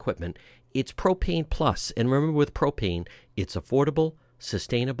on their equipment. It's Propane Plus, and remember, with propane, it's affordable,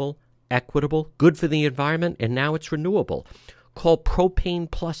 sustainable, equitable, good for the environment, and now it's renewable. Call Propane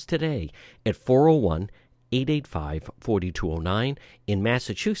Plus today at 401-885-4209. In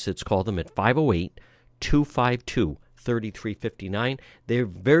Massachusetts, call them at 508-252-3359. They're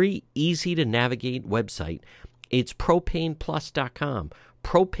very easy to navigate website. It's propaneplus.com.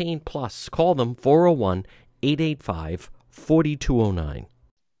 Propane Plus. Call them 401-885-4209.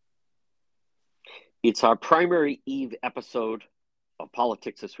 It's our primary Eve episode of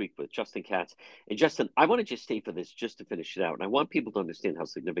Politics This Week with Justin Katz. And Justin, I want to just stay for this just to finish it out. And I want people to understand how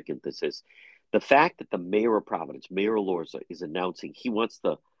significant this is. The fact that the mayor of Providence, Mayor Elorza, is announcing he wants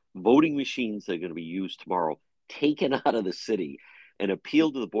the voting machines that are going to be used tomorrow taken out of the city and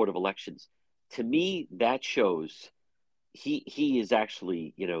appealed to the Board of Elections. To me, that shows he is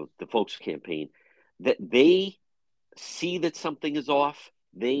actually, the folks' campaign, that they see that something is off.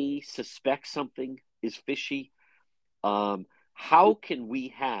 They suspect something is fishy. How can we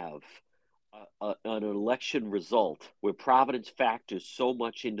have an election result where Providence factors so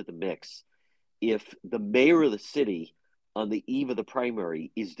much into the mix if the mayor of the city on the eve of the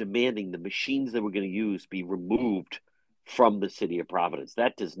primary is demanding the machines that we're going to use be removed from the city of Providence?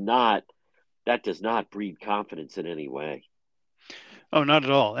 That does not breed confidence in any way. Oh, not at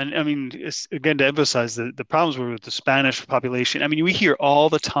all. And I mean, again, to emphasize the problems were with the Spanish population. I mean, we hear all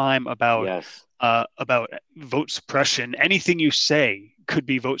the time about vote suppression. Anything you say could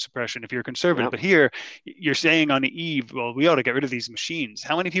be vote suppression if you're conservative. Yep. But here, you're saying on the eve, well, we ought to get rid of these machines.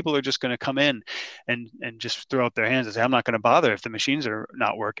 How many people are just going to come in and just throw up their hands and say, I'm not going to bother if the machines are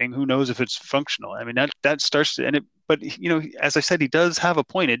not working? Who knows if it's functional? I mean, that starts to, but as I said, he does have a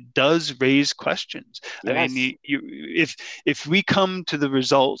point. It does raise questions. Yes. I mean, if we come to the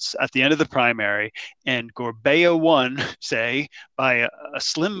results at the end of the primary and Gorbea won, say, by a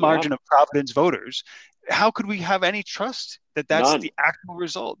slim margin of Providence voters, how could we have any trust that that's None. The actual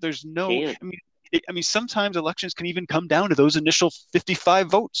result? There's no. Can't. I mean, sometimes elections can even come down to those initial 55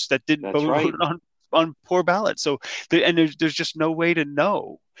 votes that didn't vote on poor ballots. So, there's just no way to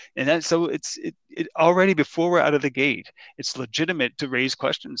know. And that, so it already before we're out of the gate, it's legitimate to raise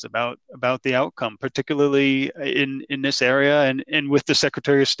questions about the outcome, particularly in this area and with the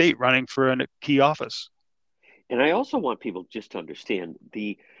Secretary of State running for a key office. And I also want people just to understand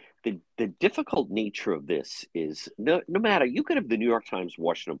the difficult nature of this is no matter, you could have the New York Times,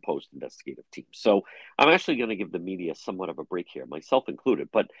 Washington Post investigative team. So I'm actually going to give the media somewhat of a break here, myself included.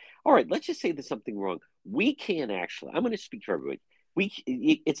 But all right, let's just say there's something wrong. We can't actually, I'm going to speak for everybody.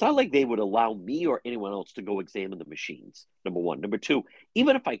 It's not like they would allow me or anyone else to go examine the machines, number one. Number two,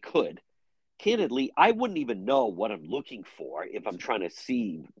 even if I could, candidly, I wouldn't even know what I'm looking for if I'm trying to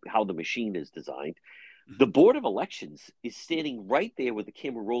see how the machine is designed. The Board of Elections is standing right there with the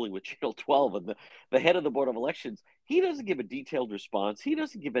camera rolling with Channel 12, and the head of the Board of Elections, he doesn't give a detailed response. He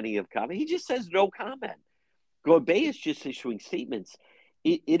doesn't give any of comment. He just says no comment. Gorbea is just issuing statements.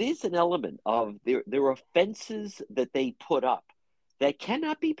 It is an element of there are fences that they put up that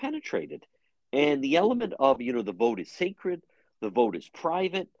cannot be penetrated. And the element of, the vote is sacred, the vote is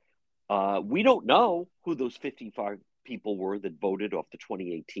private. We don't know who those 55 people were that voted off the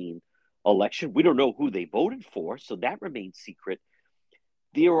 2018 election. We don't know who they voted for, so that remains secret.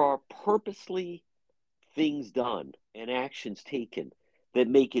 There are purposely things done and actions taken that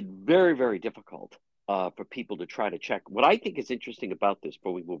make it very, very difficult for people to try to check. What I think is interesting about this,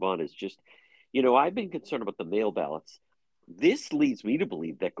 before we move on, is just, I've been concerned about the mail ballots. This leads me to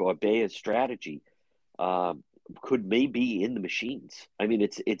believe that Gorbea's strategy could maybe in the machines. I mean,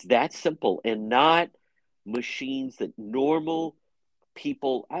 it's that simple, and not machines that normal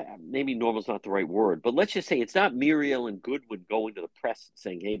people, maybe normal's not the right word, but let's just say it's not Muriel and Goodwin going to the press and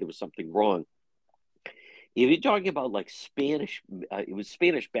saying, hey, there was something wrong. If you're talking about like Spanish, it was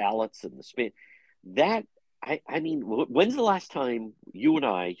Spanish ballots and I mean, when's the last time you and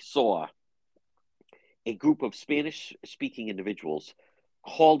I saw a group of Spanish-speaking individuals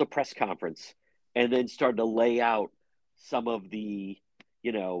called a press conference and then started to lay out some of the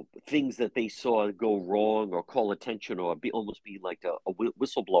things that they saw go wrong or call attention or almost be like a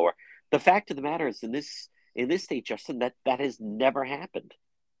whistleblower? The fact of the matter is in this state, Justin, that has never happened.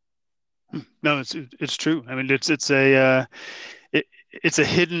 No, it's true. I mean, it's a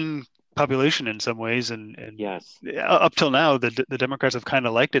hidden population in some ways, and Yes. up till now, the Democrats have kind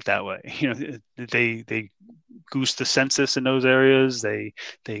of liked it that way. They goose the census in those areas. They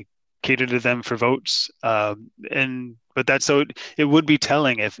cater to them for votes, and but that's so it would be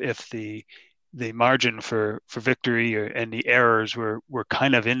telling if the margin for victory and the errors were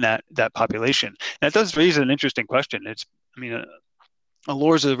kind of in that population. That does raise an interesting question. I mean,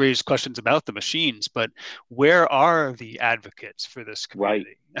 Elorza raised questions about the machines, but where are the advocates for this Right.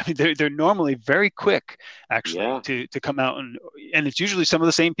 community? I mean, they're normally very quick, actually, Yeah. to come out and it's usually some of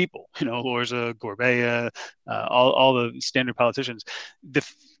the same people. Elorza, Gorbea, all the standard politicians.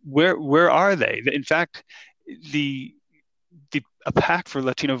 Where are they? In fact, the a PAC for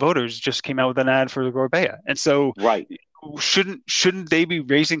Latino voters just came out with an ad for Gorbea, and so Right. shouldn't they be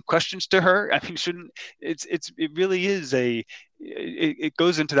raising questions to her? I mean, shouldn't it really is it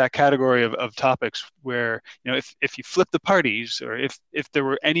goes into that category of topics where if you flip the parties, or if there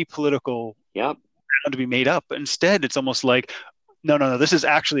were any political Yep. ground to be made up, instead it's almost like no, this is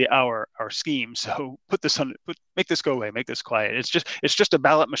actually our scheme, so make this go away, make this quiet. It's just a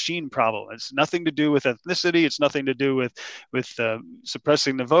ballot machine problem. It's nothing to do with ethnicity. It's nothing to do with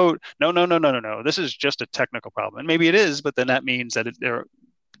suppressing the vote. No, this is just a technical problem, and maybe it is, but then that means that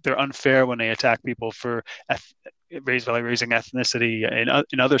they're unfair when they attack people for raising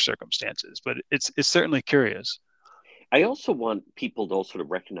ethnicity in other circumstances. But it's certainly curious. I also want people to also to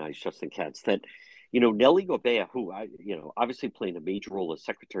recognize, Justin Katz, that Nellie Gorbea, who obviously playing a major role as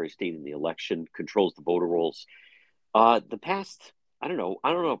Secretary of State in the election, controls the voter rolls. The past, I don't know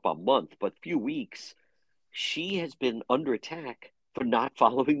about a month, but few weeks, she has been under attack for not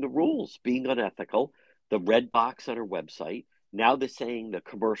following the rules, being unethical. The red box on her website. Now they're saying the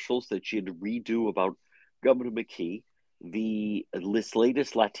commercials that she had to redo about Governor McKee, this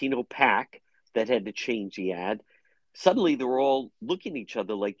latest Latino PAC that had to change the ad. Suddenly they're all looking at each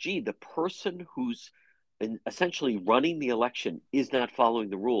other like, gee, the person who's essentially running the election is not following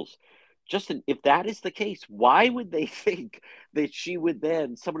the rules. Justin, if that is the case, why would they think that she would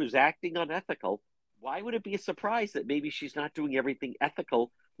then, someone who's acting unethical, why would it be a surprise that maybe she's not doing everything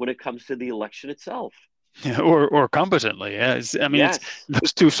ethical when it comes to the election itself? Yeah, or competently. Yeah, I mean, Yes. it's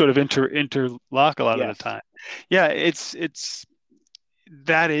those two sort of interlock a lot of Yes. the time. Yeah,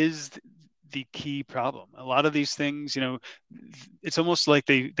 that is the key problem. A lot of these things, it's almost like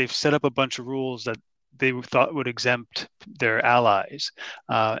they've set up a bunch of rules that they thought would exempt their allies,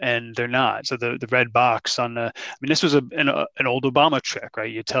 and they're not. So the red box on I mean, this was an old Obama trick,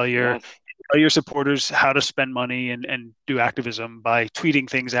 right? You tell your Yes. supporters how to spend money and do activism by tweeting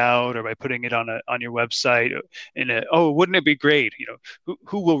things out or by putting it on your website wouldn't it be great,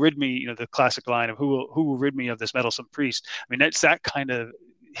 who will rid me, the classic line of who will rid me of this meddlesome priest. I mean, that's that kind of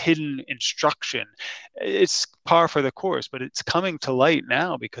hidden instruction. It's par for the course, but it's coming to light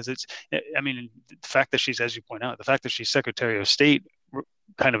now because I mean, the fact that she's, as you point out, the fact that she's Secretary of State,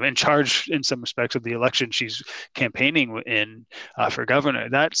 kind of in charge in some respects of the election she's campaigning in for governor,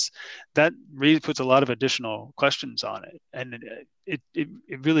 that really puts a lot of additional questions on it, and it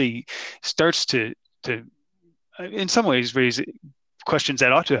really starts to in some ways raise questions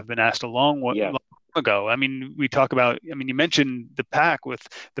that ought to have been asked a long ago. I mean, we talk about, I mean, you mentioned the PAC, with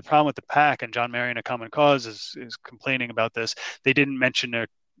the problem with the PAC, and John Marion of Common Cause is complaining about this. They didn't mention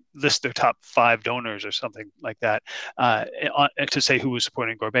list their top 5 donors or something like that to say who was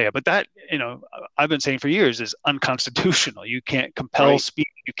supporting Gorbea. But that, I've been saying for years, is unconstitutional. You can't compel speech.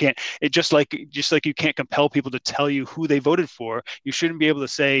 You can't. It just like you can't compel people to tell you who they voted for. You shouldn't be able to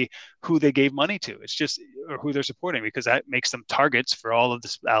say who they gave money to. It's just, or who they're supporting, because that makes them targets for all of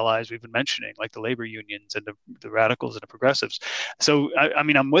the allies we've been mentioning, like the labor unions and the radicals and the progressives. So I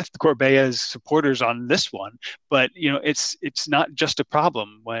mean, I'm with Gorbea's supporters on this one, but it's not just a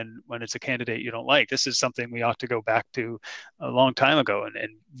problem when it's a candidate you don't like. This is something we ought to go back to a long time ago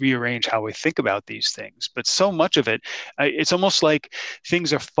and rearrange how we think about these things. But so much of it, it's almost like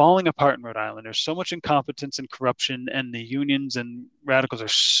things are falling apart in Rhode Island. There's so much incompetence and corruption, and the unions and radicals are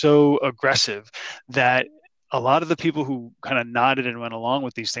so aggressive that a lot of the people who kind of nodded and went along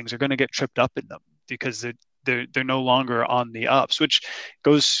with these things are going to get tripped up in them because they're no longer on the ups, which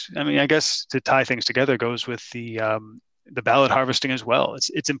goes, I mean, I guess to tie things together, goes with the ballot harvesting as well.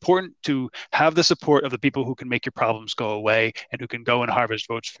 It's important to have the support of the people who can make your problems go away and who can go and harvest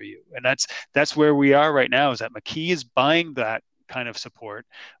votes for you. And that's where we are right now, is that McKee is buying that kind of support,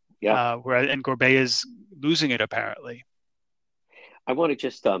 and Gorbea is losing it, apparently. I want to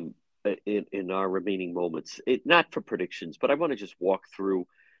just in our remaining moments, not for predictions, but I want to just walk through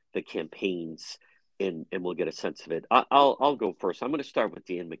the campaigns and we'll get a sense of it. I'll go first. I'm going to start with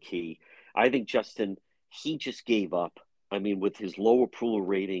Dan McKee. I think, Justin, he just gave up I mean, with his low approval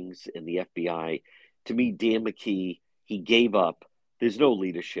ratings in the FBI, to me, Dan McKee, he gave up. There's no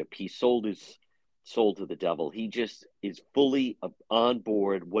leadership. He sold his soul to the devil. He just is fully on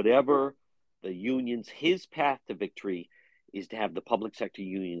board. Whatever the unions, his path to victory is to have the public sector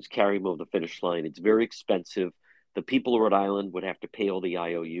unions carry him over the finish line. It's very expensive. The people of Rhode Island would have to pay all the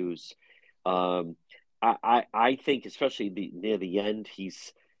IOUs. I think, especially near the end,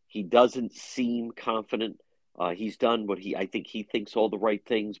 he doesn't seem confident. He's done what I think he thinks all the right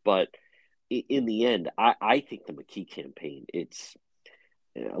things, but in the end, I think the McKee campaign, it's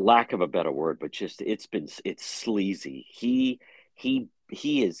a lack of a better word, but just it's sleazy. He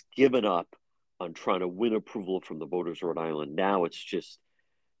has given up on trying to win approval from the voters of Rhode Island. Now it's just,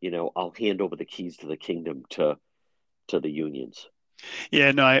 I'll hand over the keys to the kingdom to the unions.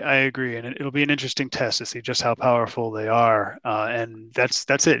 Yeah, no, I agree, and it'll be an interesting test to see just how powerful they are, and that's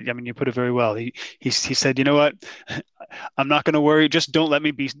it. I mean, you put it very well. He said, you know what, I'm not going to worry. Just don't let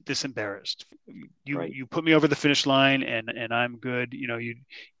me be this embarrassed. You put me over the finish line, and I'm good.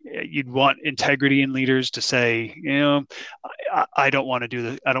 You'd want integrity in leaders to say, I don't want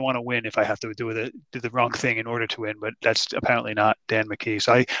to I don't want to win if I have to do the wrong thing in order to win. But that's apparently not Dan McKee.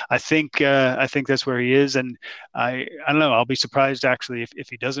 So I think that's where he is, and I don't know. I'll be surprised actually if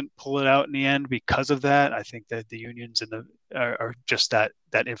he doesn't pull it out in the end because of that. I think that the unions are just that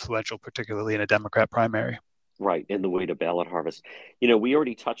influential, particularly in a Democrat primary. Right, and the way to ballot harvest. We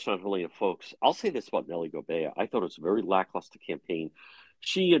already touched on Helena Foulkes. I'll say this about Nellie Gorbea. I thought it was a very lackluster campaign.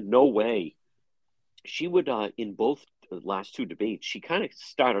 She in no way, she would, in both the last two debates, she kind of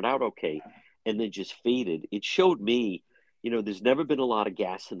started out okay and then just faded. It showed me, there's never been a lot of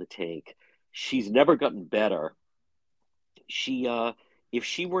gas in the tank. She's never gotten better. She, if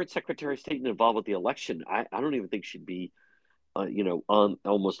she weren't Secretary of State and involved with the election, I don't even think she'd be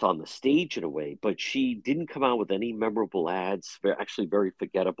almost on the stage in a way, but she didn't come out with any memorable ads. Actually, very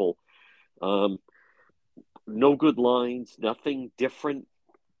forgettable. No good lines, nothing different.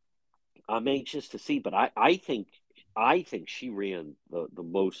 I'm anxious to see, but I think she ran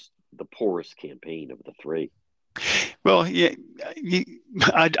the poorest campaign of the three. Well, yeah,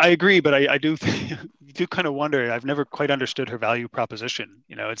 I agree, but I do kind of wonder. I've never quite understood her value proposition.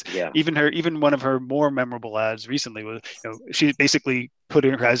 Even one of her more memorable ads recently was, she basically put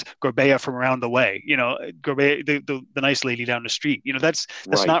her as Gorbea from around the way. Gorbea, the nice lady down the street. That's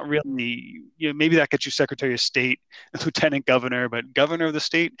right. Not really. Maybe that gets you Secretary of State, Lieutenant Governor, but Governor of the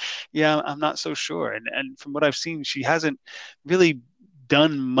state, yeah, I'm not so sure. And from what I've seen, she hasn't really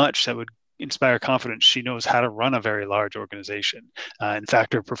done much that would inspire confidence. She knows how to run a very large organization. In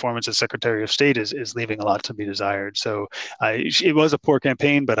fact, her performance as Secretary of State is leaving a lot to be desired. So it was a poor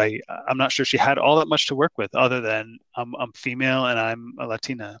campaign, but I'm not sure she had all that much to work with other than I'm female and I'm a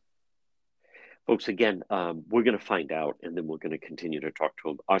Latina. Folks, again, we're going to find out, and then we're going to continue to talk to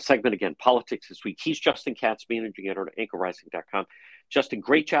him. Our segment, again, Politics This Week. He's Justin Katz, managing editor at anchorrising.com. Justin,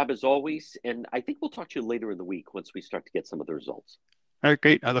 great job as always, and I think we'll talk to you later in the week once we start to get some of the results. All right,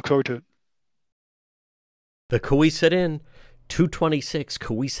 great. I look forward to it. The Coesit Inn, 226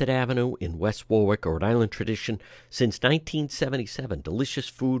 Coesit Avenue in West Warwick, Rhode Island tradition since 1977. Delicious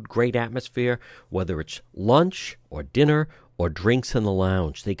food, great atmosphere, whether it's lunch or dinner or drinks in the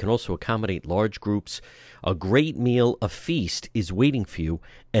lounge. They can also accommodate large groups. A great meal, a feast, is waiting for you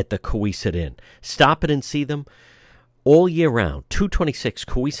at the Coesit Inn. Stop in and see them all year round. 226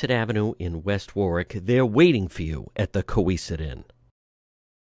 Coesit Avenue in West Warwick. They're waiting for you at the Coesit Inn.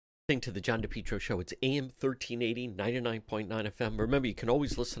 To the John DePietro Show. It's AM 1380, 99.9 FM. Remember, you can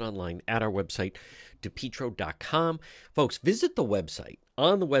always listen online at our website, depetro.com. Folks, visit the website.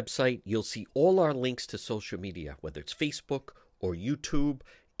 On the website, you'll see all our links to social media, whether it's Facebook or YouTube,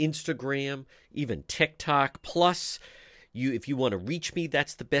 Instagram, even TikTok. Plus, if you want to reach me,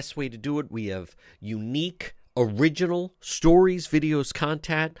 that's the best way to do it. We have unique, original stories, videos,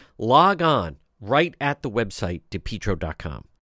 content. Log on right at the website, depetro.com.